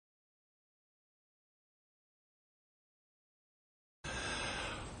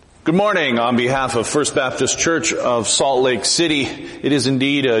Good morning. On behalf of First Baptist Church of Salt Lake City, it is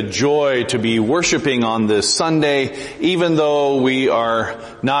indeed a joy to be worshiping on this Sunday. Even though we are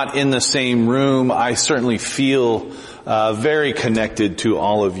not in the same room, I certainly feel very connected to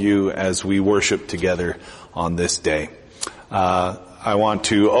all of you as we worship together on this day. I want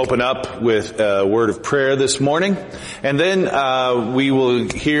to open up with a word of prayer this morning, and then we will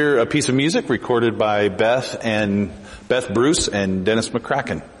hear a piece of music recorded by Beth Bruce and Dennis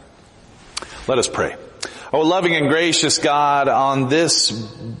McCracken. Let us pray. Oh, loving and gracious God, on this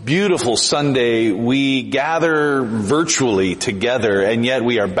beautiful Sunday, we gather virtually together, and yet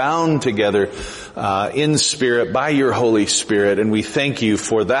we are bound together in spirit by your Holy Spirit, and we thank you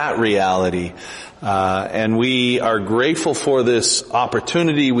for that reality. And we are grateful for this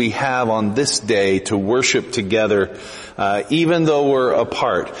opportunity we have on this day to worship together. Even though we're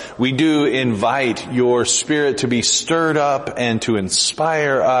apart, we do invite your Spirit to be stirred up and to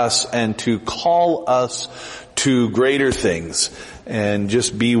inspire us and to call us to greater things and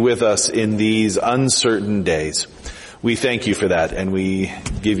just be with us in these uncertain days. We thank you for that, and we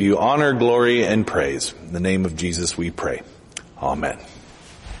give you honor, glory, and praise. In the name of Jesus we pray. Amen.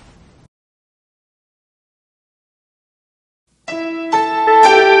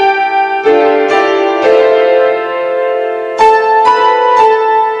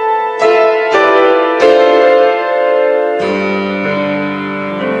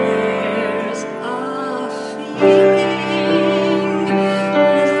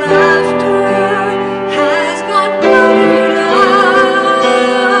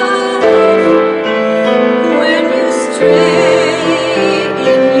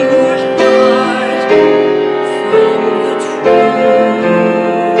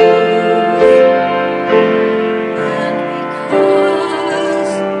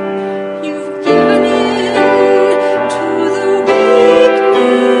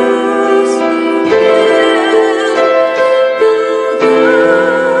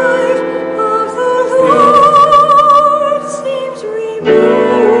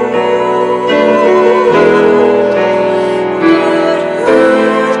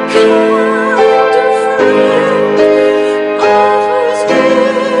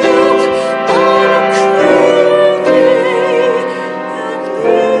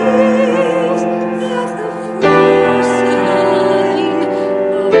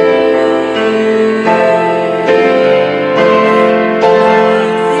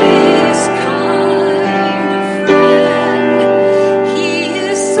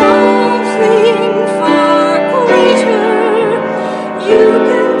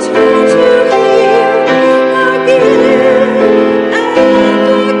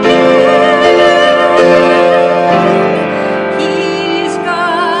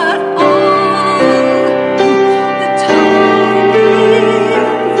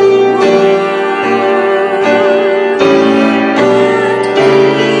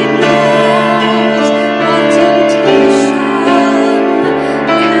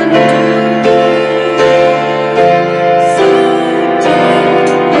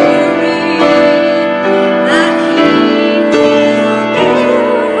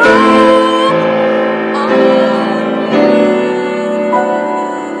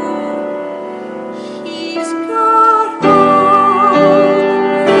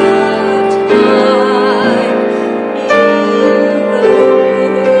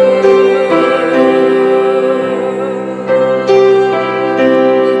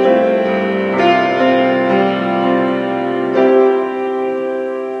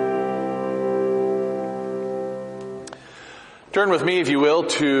 Turn with me, if you will,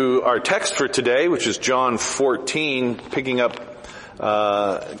 to our text for today, which is John 14, picking up,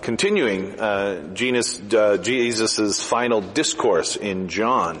 continuing Jesus' final discourse in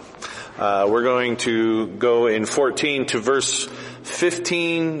John. We're going to go in 14 to verses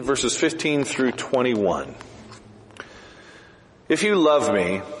 15 through 21. If you love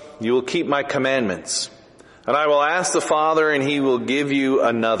me, you will keep my commandments, and I will ask the Father, and he will give you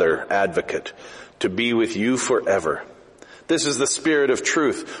another advocate to be with you forever. This is the Spirit of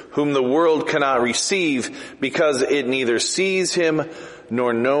truth, whom the world cannot receive because it neither sees him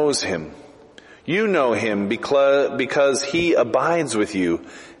nor knows him. You know him because he abides with you,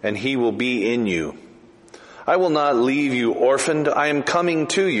 and he will be in you. I will not leave you orphaned. I am coming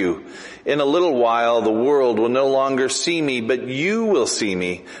to you. In a little while the world will no longer see me, but you will see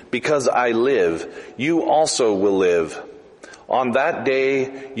me. Because I live, you also will live. On that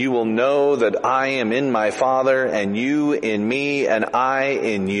day you will know that I am in my Father, and you in me, and I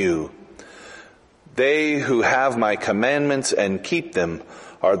in you. They who have my commandments and keep them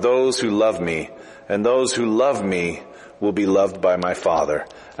are those who love me, and those who love me will be loved by my Father,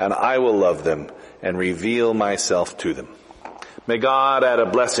 and I will love them and reveal myself to them. May God add a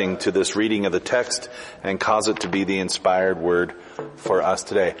blessing to this reading of the text and cause it to be the inspired word for us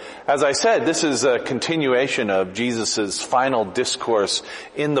today. As I said, this is a continuation of Jesus' final discourse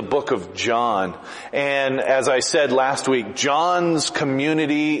in the book of John. And as I said last week, John's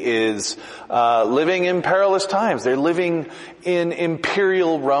community is living in perilous times. They're living in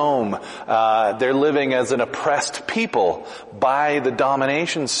imperial Rome. They're living as an oppressed people by the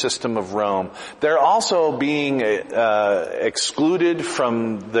domination system of Rome. They're also being excluded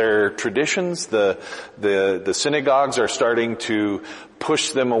from their traditions. The synagogues are starting to push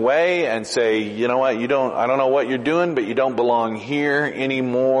them away and say, you know what, I don't know what you're doing, but you don't belong here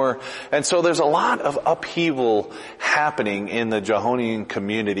anymore. And so there's a lot of upheaval happening in the Johannine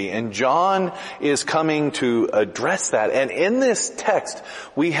community. And John is coming to address that. And in this text,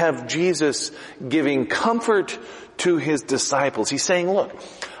 we have Jesus giving comfort to his disciples. He's saying, look,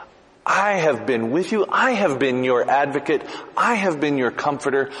 I have been with you. I have been your advocate. I have been your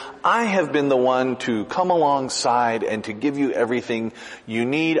comforter. I have been the one to come alongside and to give you everything you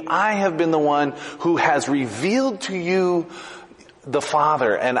need. I have been the one who has revealed to you the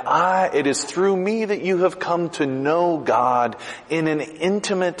Father, and it is through me that you have come to know God in an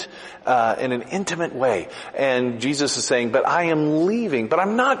intimate way. And Jesus is saying, but I am leaving, but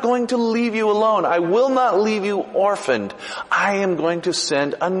I'm not going to leave you alone. I will not leave you orphaned. I am going to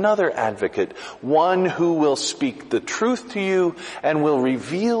send another advocate, one who will speak the truth to you and will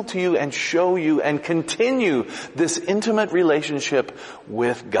reveal to you and show you and continue this intimate relationship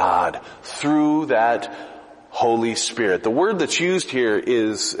with God through that Holy Spirit. The word that's used here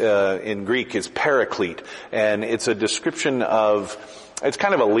is, in Greek, is paraclete, and it's a description of, it's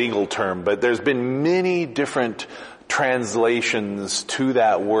kind of a legal term, but there's been many different translations to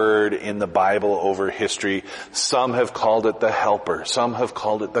that word in the Bible over history. Some have called it the helper. Some have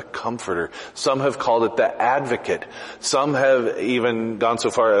called it the comforter. Some have called it the advocate. Some have even gone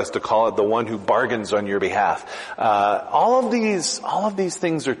so far as to call it the one who bargains on your behalf. All of these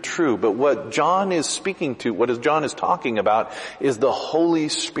things are true, but what John is speaking to, what John is talking about, is the Holy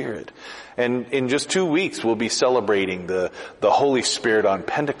Spirit. And in just 2 weeks, we'll be celebrating the Holy Spirit on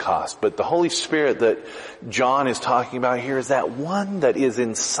Pentecost. But the Holy Spirit that John is talking about here is that one that is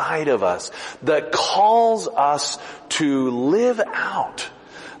inside of us, that calls us to live out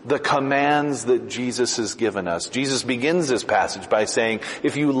the commands that Jesus has given us. Jesus begins this passage by saying,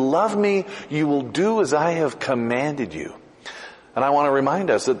 if you love me, you will do as I have commanded you. And I want to remind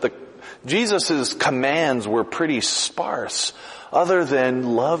us that Jesus' commands were pretty sparse, other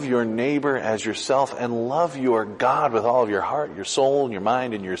than love your neighbor as yourself and love your God with all of your heart, your soul, your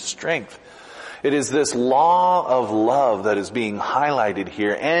mind, and your strength. It is this law of love that is being highlighted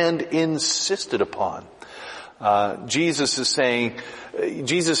here and insisted upon. Jesus is saying,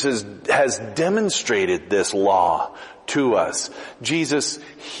 Jesus has demonstrated this law to us. Jesus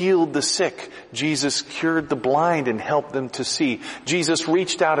healed the sick. Jesus cured the blind and helped them to see. Jesus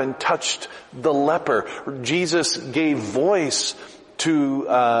reached out and touched the leper. Jesus gave voice to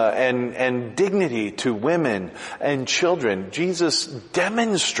and dignity to women and children. Jesus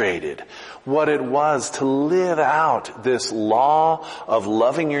demonstrated what it was to live out this law of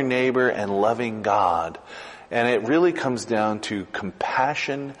loving your neighbor and loving God. And it really comes down to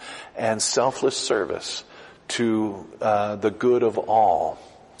compassion and selfless service to the good of all.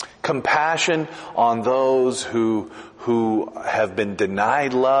 Compassion on those who have been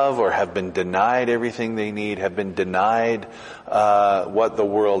denied love or have been denied everything they need, have been denied what the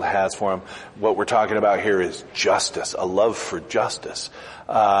world has for them. What we're talking about here is justice, a love for justice,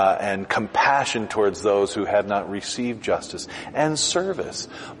 and compassion towards those who have not received justice, and service.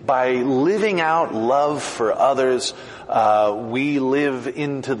 By living out love for others, we live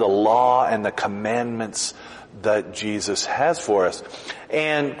into the law and the commandments that Jesus has for us.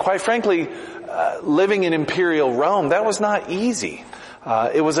 And quite frankly, living in imperial Rome, that was not easy.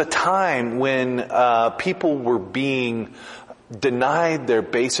 It was a time when people were being denied their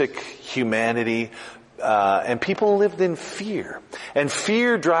basic humanity, and people lived in fear. And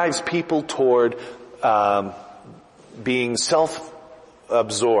fear drives people toward being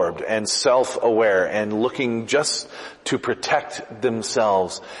self-absorbed and self-aware and looking just to protect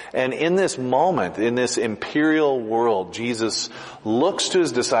themselves. And in this moment, in this imperial world, Jesus looks to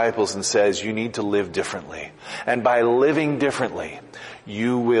his disciples and says, you need to live differently. And by living differently,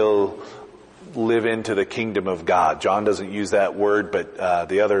 you will live into the kingdom of God. John doesn't use that word, but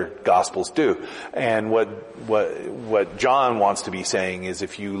the other gospels do. And what John wants to be saying is,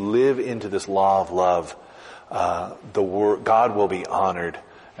 if you live into this law of love, God will be honored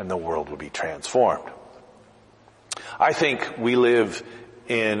and the world will be transformed. I think we live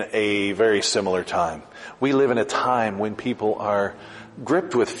in a very similar time. We live in a time when people are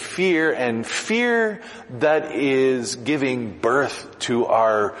gripped with fear, and fear that is giving birth to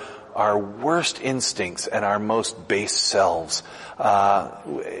our worst instincts and our most base selves.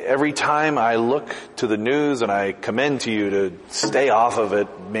 Every time I look to the news, and I commend to you to stay off of it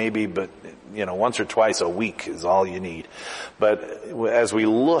maybe, but once or twice a week is all you need. But as we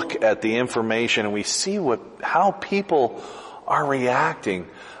look at the information and we see how people are reacting,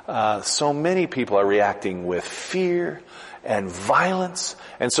 so many people are reacting with fear and violence,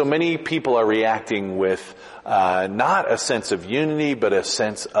 and so many people are reacting with not a sense of unity, but a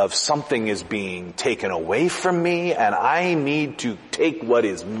sense of something is being taken away from me, and I need to take what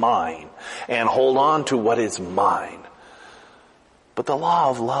is mine and hold on to what is mine. But the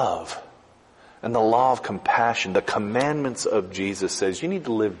law of love and the law of compassion, the commandments of Jesus says you need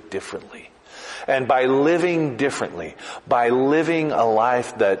to live differently. And by living differently, by living a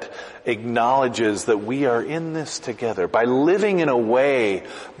life that acknowledges that we are in this together, by living in a way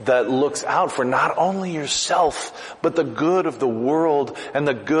that looks out for not only yourself, but the good of the world and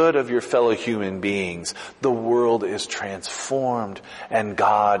the good of your fellow human beings, the world is transformed and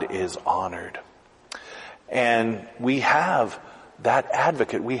God is honored. And we have that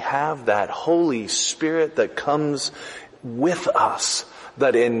advocate, we have that Holy Spirit that comes with us,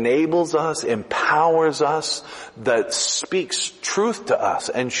 that enables us, empowers us, that speaks truth to us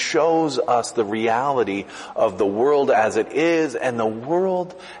and shows us the reality of the world as it is and the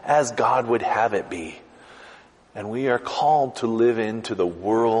world as God would have it be. And we are called to live into the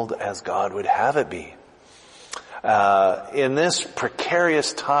world as God would have it be. In this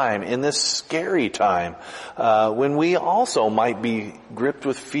precarious time, in this scary time, when we also might be gripped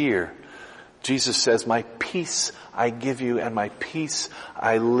with fear, Jesus says, my peace I give you and my peace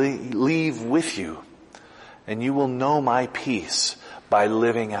I leave with you. And you will know my peace by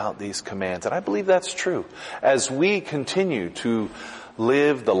living out these commands. And I believe that's true. As we continue to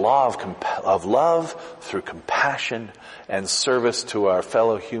live the law of love through compassion and service to our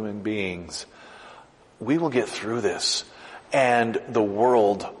fellow human beings, we will get through this, and the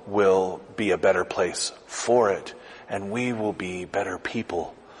world will be a better place for it, and we will be better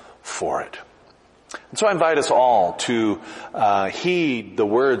people for it. And so I invite us all to heed the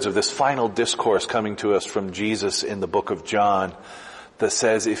words of this final discourse coming to us from Jesus in the book of John that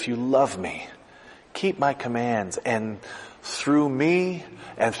says, if you love me, keep my commands, and through me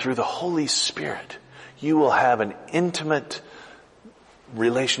and through the Holy Spirit, you will have an intimate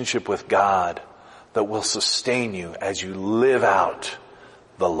relationship with God that will sustain you as you live out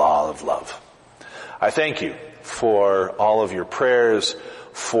the law of love. I thank you for all of your prayers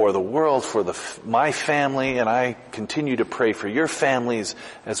for the world, for my family, and I continue to pray for your families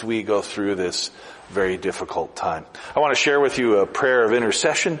as we go through this very difficult time. I want to share with you a prayer of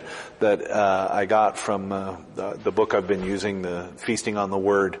intercession that I got from the book I've been using, the Feasting on the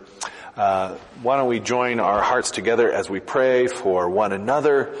Word. Why don't we join our hearts together as we pray for one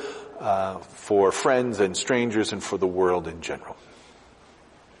another, for friends and strangers, and for the world in general.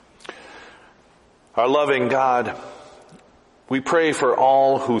 Our loving God, we pray for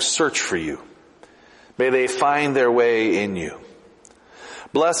all who search for you. May they find their way in you.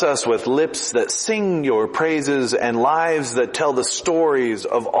 Bless us with lips that sing your praises and lives that tell the stories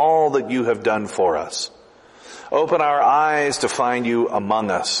of all that you have done for us. Open our eyes to find you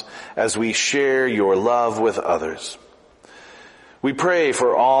among us as we share your love with others. We pray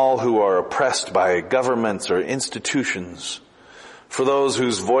for all who are oppressed by governments or institutions, for those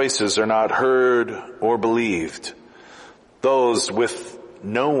whose voices are not heard or believed, those with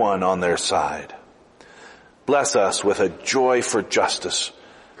no one on their side. Bless us with a joy for justice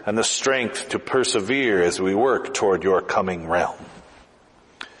and the strength to persevere as we work toward your coming realm.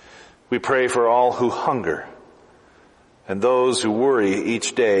 We pray for all who hunger and those who worry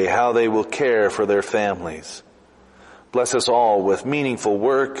each day how they will care for their families. Bless us all with meaningful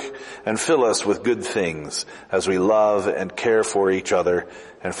work and fill us with good things as we love and care for each other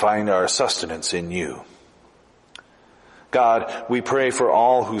and find our sustenance in you. God, we pray for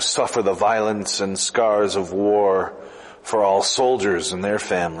all who suffer the violence and scars of war, for all soldiers and their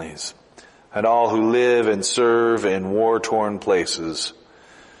families, and all who live and serve in war-torn places.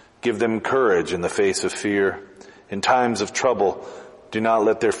 Give them courage in the face of fear. In times of trouble, do not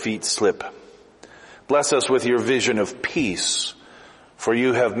let their feet slip. Bless us with your vision of peace, for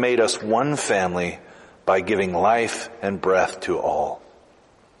you have made us one family by giving life and breath to all.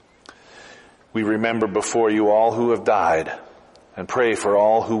 We remember before you all who have died and pray for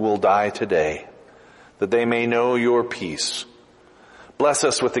all who will die today, that they may know your peace. Bless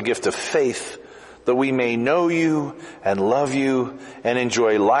us with the gift of faith that we may know you and love you and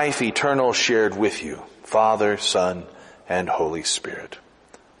enjoy life eternal shared with you, Father, Son, and Holy Spirit.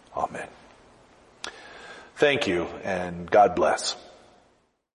 Amen. Thank you, and God bless.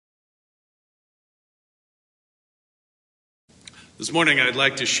 This morning I'd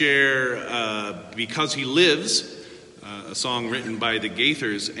like to share Because He Lives, a song written by the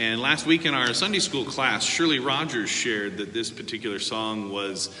Gaithers. And last week in our Sunday school class, Shirley Rogers shared that this particular song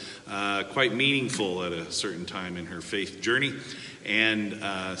was quite meaningful at a certain time in her faith journey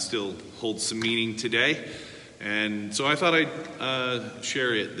and still holds some meaning today. And so I thought I'd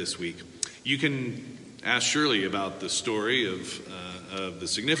share it this week. You can ask Shirley about the story of the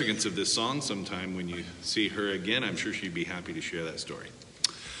significance of this song sometime when you see her again. I'm sure she'd be happy to share that story.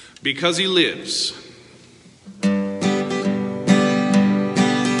 Because He Lives.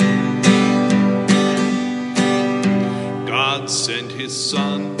 God sent His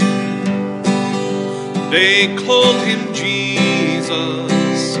Son. They called Him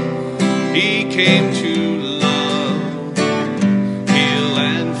Jesus. He came to love, heal,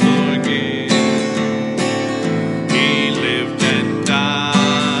 and forgive. He lived and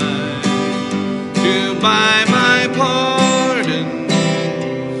died to buy my pardon.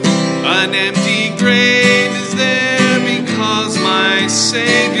 An empty grave is there because my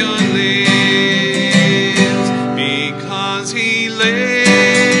Savior lives. Because He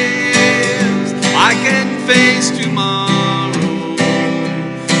lives, I can face tomorrow.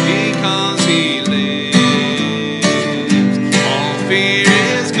 Because He lives, all fear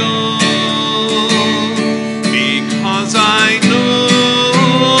is gone. Because I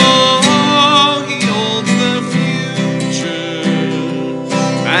know He holds the future,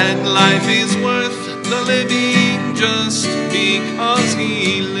 and life is worth the living just because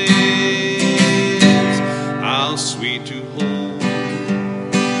He lives. How sweet to hold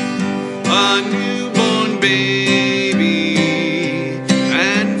a newborn baby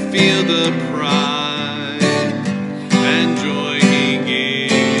and feel the pride and joy He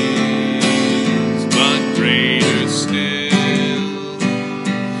gives. But greater still,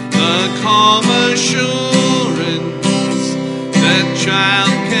 the calm assurance that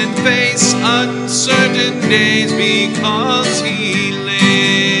child can face uncertain days because He lives.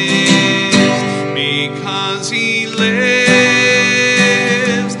 Because He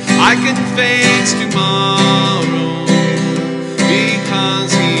lives, I can face tomorrow.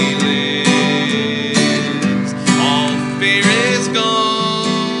 Because He lives, all fear is gone.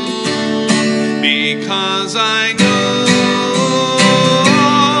 Because I know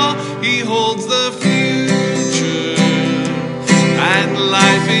He holds the future, and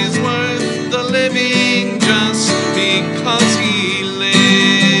life is worth the living just because He lives.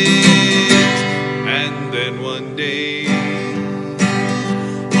 And then one day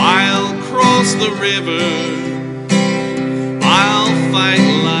I'll cross the river, I'll fight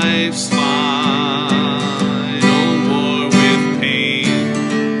life's final war with pain.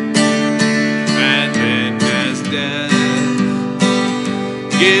 And then as death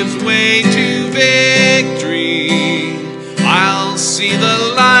gives way to victory, I'll see the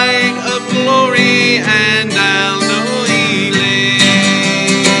light of glory and I'll know He lives.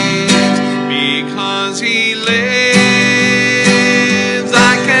 Because He lives,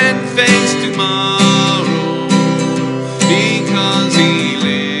 I can face tomorrow. Because He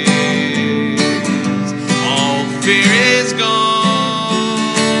lives, all fear is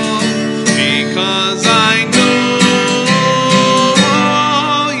gone. Because I know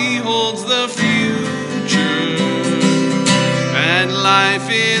He holds the future, and life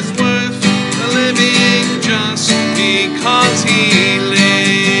is worth the living just because He lives.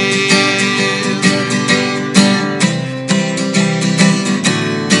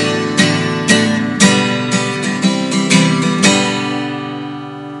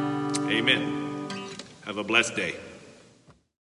 Amen. Have a blessed day.